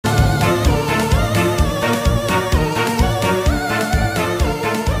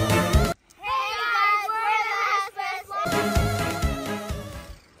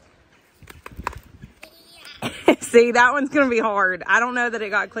See, that one's going to be hard. I don't know that it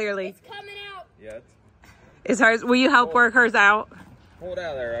got clearly. It's coming out. Yeah. Is hers? Will you help work hers out? Pull it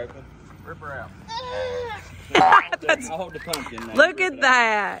out of there, open. Rip her out. I'll hold the pumpkin now. Look at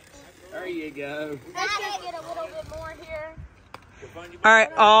that. There you go. Let's get a little bit more here. All right,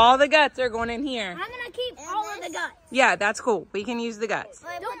 all the guts are going in here. I'm going to keep all of the guts. Yeah, that's cool. We can use the guts.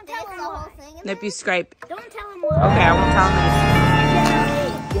 Don't tell them why. Nope, you scrape. Don't tell them why. Okay, I won't tell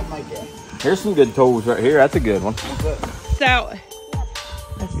them. Here's some good tools right here. That's a good one. So,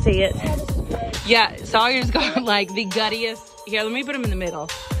 let's see it. Yeah, Sawyer's got like the guttiest. Here, let me put him in the middle.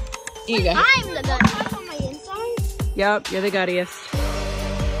 Here you go. I'm the gut on my inside. Yep, you're the guttiest.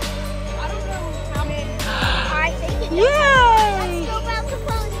 I don't know how many. I think it does. Yay! Let's go about the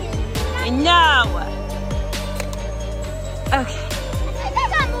pumpkin. No. Okay. I think I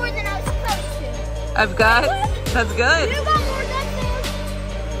got more than I was supposed to. Of guts? That's good. You got more guts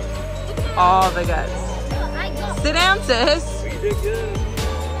than All the guts. I got. Sit down, sis. You did good.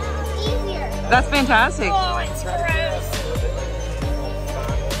 Easier. That's fantastic. Oh, it's gross.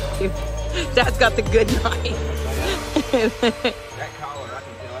 Dad's got the good knife. That collar, I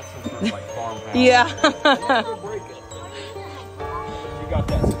can tell that's some sort of like farmhouse. Yeah. She got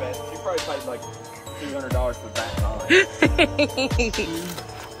that special. She probably paid like $200 for that knife.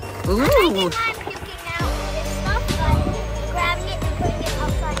 Ooh. I'm puking out this stuff, but grabbing it and putting it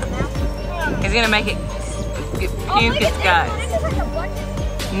outside the mouth. He's gonna make it puke its guts. This is like a bunch of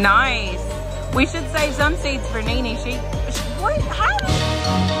seeds. Nice. We should save some seeds for Nene. She what? How?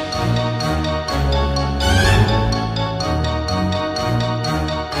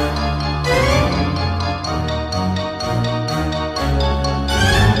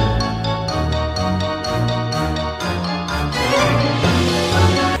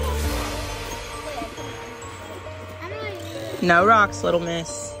 No rocks, little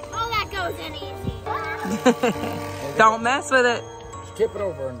miss. Oh, that goes in easy. Don't mess with it. Just tip it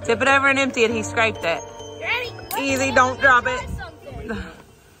over. And Tip it over and empty it. He scraped it. Ready? Easy, don't drop it. Can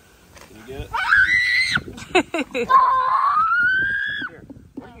you get it? Here.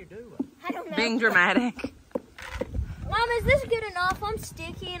 What are you doing? I don't know. Being dramatic. Mom, is this good enough? I'm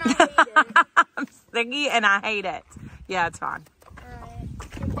sticky and I hate it. I'm sticky and I hate it. Yeah, it's fine.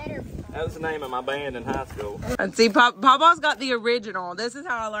 Alright. Better. That was the name of my band in high school. And see, Papa's got the original. This is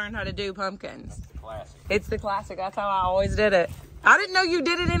how I learned how to do pumpkins. Classic. It's the classic. That's how I always did it. I didn't know you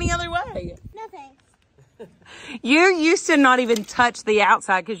did it any other way. No thanks. You used to not even touch the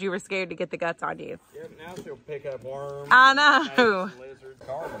outside because you were scared to get the guts on you. Yeah, but now she'll pick up worms. I know. Snakes, lizards,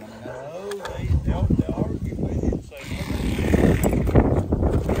 carbon. I mean, they'll argue with you and say,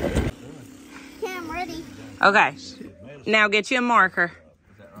 Okay, I'm ready. Okay. Now get you a marker.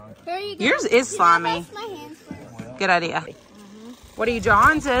 Here you go. Yours is slimy. Wash my hands first. Good idea. What are you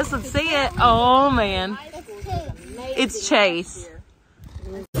drawing, sis? Let's see it. Oh, man. It's Chase.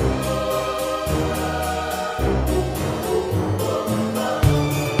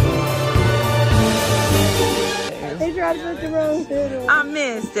 They tried to put the wrong fiddle. I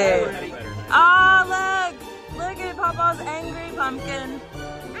missed it. Oh, look. Look at Papa's angry pumpkin.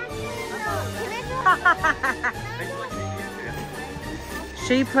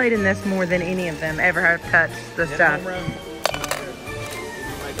 She played in this more than any of them ever have touched the stuff.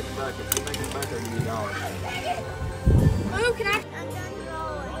 Oh, can I? I'm done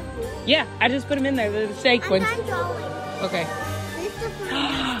drawing. Yeah, I just put them in there. They're the shake ones. I'm done drawing. Okay. This is the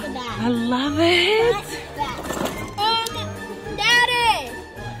front, this is the back. I love it. Back. Daddy,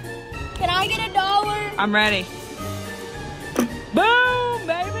 can I get $1? I'm ready. Boom,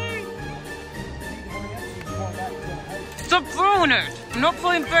 baby. Stop throwing it. I'm not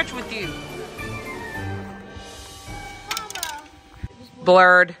playing fetch with you.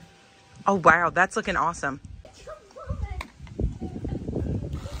 Blurred. Oh, wow. That's looking awesome.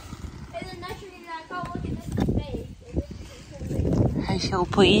 Hey, show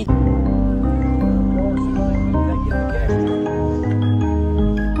please.